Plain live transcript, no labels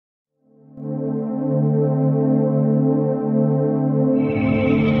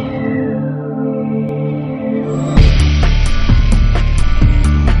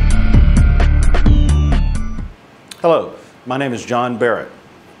My name is John Barrett.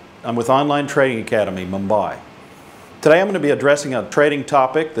 I'm with Online Trading Academy, Mumbai. Today I'm going to be addressing a trading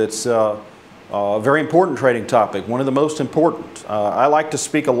topic that's a very important trading topic, one of the most important. I like to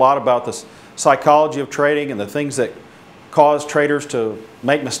speak a lot about the psychology of trading and the things that cause traders to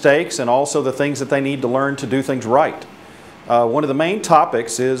make mistakes, and also the things that they need to learn to do things right. One of the main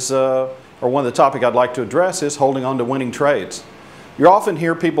topics is, or one of the topics I'd like to address is holding on to winning trades. You often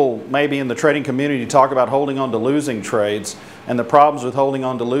hear people maybe in the trading community talk about holding on to losing trades and the problems with holding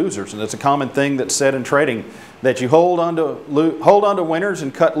on to losers. And it's a common thing that's said in trading that you hold on to winners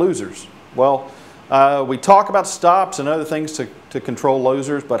and cut losers. Well, we talk about stops and other things to control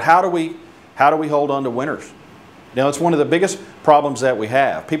losers, but how do we hold on to winners? Now, it's one of the biggest problems that we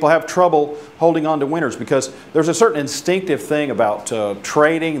have. People have trouble holding on to winners because there's a certain instinctive thing about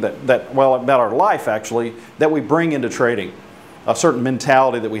trading about our life actually, that we bring into trading. A certain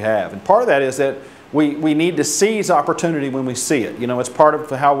mentality that we have. And part of that is that we need to seize opportunity when we see it. You know, it's part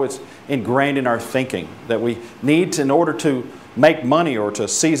of how it's ingrained in our thinking, that we need to, in order to make money or to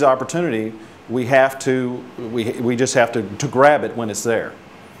seize opportunity, we just have to grab it when it's there.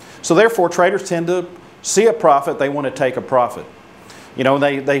 So therefore, traders tend to see a profit, they want to take a profit. You know,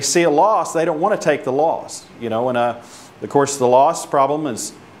 they see a loss, they don't want to take the loss. You know, and of course the loss problem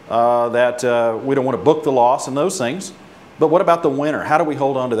is that we don't want to book the loss and those things. But what about the winner? How do we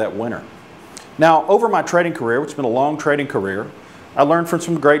hold on to that winner? Now, over my trading career, which has been a long trading career, I learned from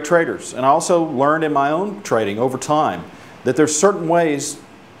some great traders. And I also learned in my own trading over time that there's certain ways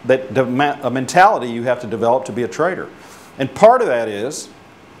that a mentality you have to develop to be a trader. And part of that is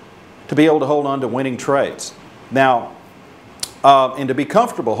to be able to hold on to winning trades. Now, and to be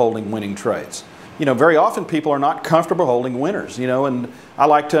comfortable holding winning trades. You know, very often people are not comfortable holding winners, you know, and I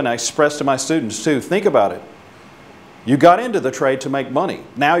like to, and I express to my students too, think about it. You got into the trade to make money.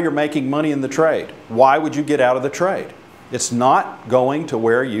 Now you're making money in the trade. Why would you get out of the trade? It's not going to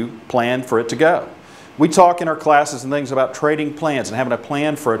where you planned for it to go. We talk in our classes and things about trading plans and having a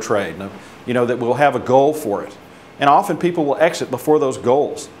plan for a trade, you know, that we'll have a goal for it. And often people will exit before those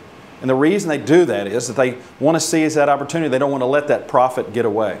goals. And the reason they do that is that they want to seize that opportunity. They don't want to let that profit get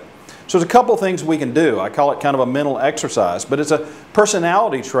away. So there's a couple of things we can do. I call it kind of a mental exercise, but it's a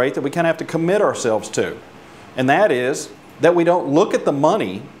personality trait that we kind of have to commit ourselves to. And that is that we don't look at the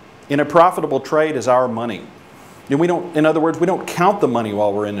money in a profitable trade as our money. And we don't, in other words, we don't count the money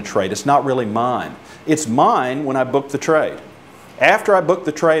while we're in the trade. It's not really mine. It's mine when I book the trade. After I book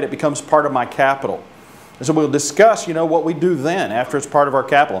the trade, it becomes part of my capital. And so we'll discuss, you know, what we do then after it's part of our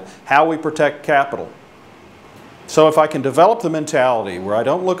capital, how we protect capital. So if I can develop the mentality where I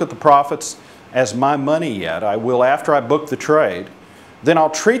don't look at the profits as my money yet, I will after I book the trade, then I'll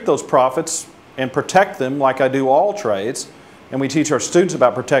treat those profits and protect them like I do all trades. And we teach our students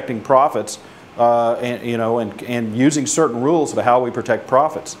about protecting profits and using certain rules of how we protect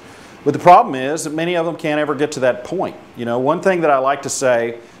profits. But the problem is that many of them can't ever get to that point. You know, one thing that I like to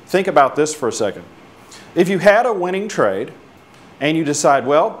say, think about this for a second. If you had a winning trade and you decide,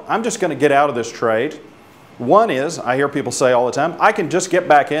 well, I'm just going to get out of this trade, one is, I hear people say all the time, I can just get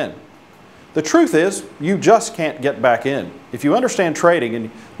back in. The truth is, you just can't get back in. If you understand trading, and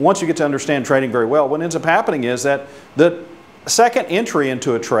once you get to understand trading very well, what ends up happening is that the second entry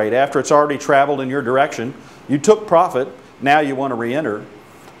into a trade, after it's already traveled in your direction, you took profit, now you want to re-enter,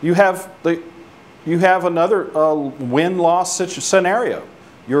 you have another win-loss scenario.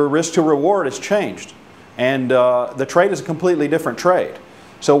 Your risk to reward has changed. And the trade is a completely different trade.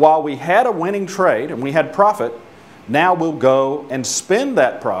 So while we had a winning trade and we had profit, now we'll go and spend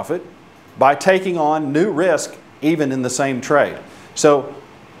that profit by taking on new risk even in the same trade. So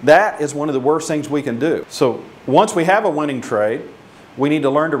that is one of the worst things we can do. So once we have a winning trade, we need to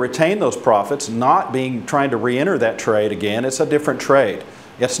learn to retain those profits, not trying to re-enter that trade again. It's a different trade.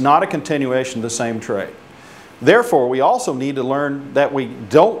 It's not a continuation of the same trade. Therefore, we also need to learn that we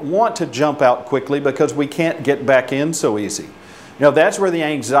don't want to jump out quickly because we can't get back in so easy. You know, that's where the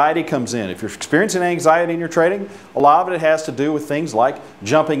anxiety comes in. If you're experiencing anxiety in your trading, a lot of it has to do with things like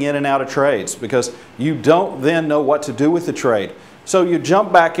jumping in and out of trades because you don't then know what to do with the trade. So you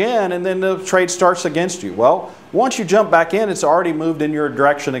jump back in and then the trade starts against you. Well, once you jump back in, it's already moved in your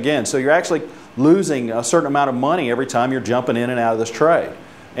direction again. So you're actually losing a certain amount of money every time you're jumping in and out of this trade.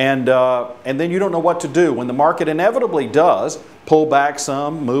 And then you don't know what to do. When the market inevitably does pull back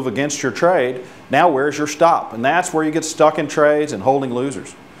some, move against your trade, now where's your stop? And that's where you get stuck in trades and holding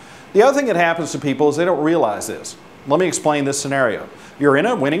losers. The other thing that happens to people is they don't realize this. Let me explain this scenario. You're in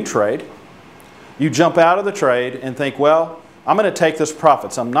a winning trade. You jump out of the trade and think, well, I'm going to take this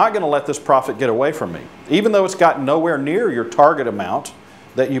profit. So I'm not going to let this profit get away from me. Even though it's gotten nowhere near your target amount,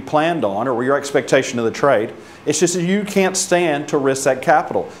 that you planned on or your expectation of the trade. It's just that you can't stand to risk that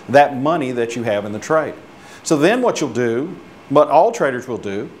capital, that money that you have in the trade. So then what you'll do, what all traders will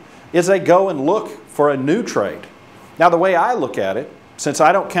do, is they go and look for a new trade. Now the way I look at it, since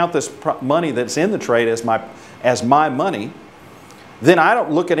I don't count this money that's in the trade as my money, then I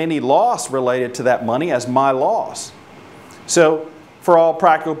don't look at any loss related to that money as my loss. So for all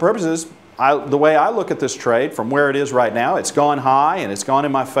practical purposes, the way I look at this trade from where it is right now, it's gone high and it's gone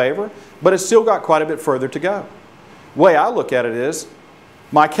in my favor, but it's still got quite a bit further to go. The way I look at it is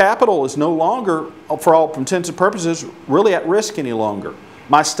my capital is no longer, for all intents and purposes, really at risk any longer.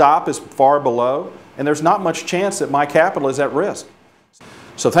 My stop is far below, and there's not much chance that my capital is at risk.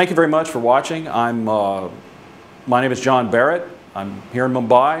 So thank you very much for watching. My name is John Barrett. I'm here in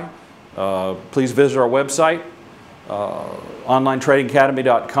Mumbai. Please visit our website,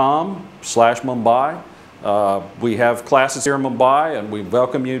 onlinetradingacademy.com/Mumbai. We have classes here in Mumbai, and we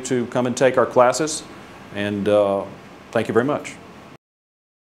welcome you to come and take our classes. And thank you very much.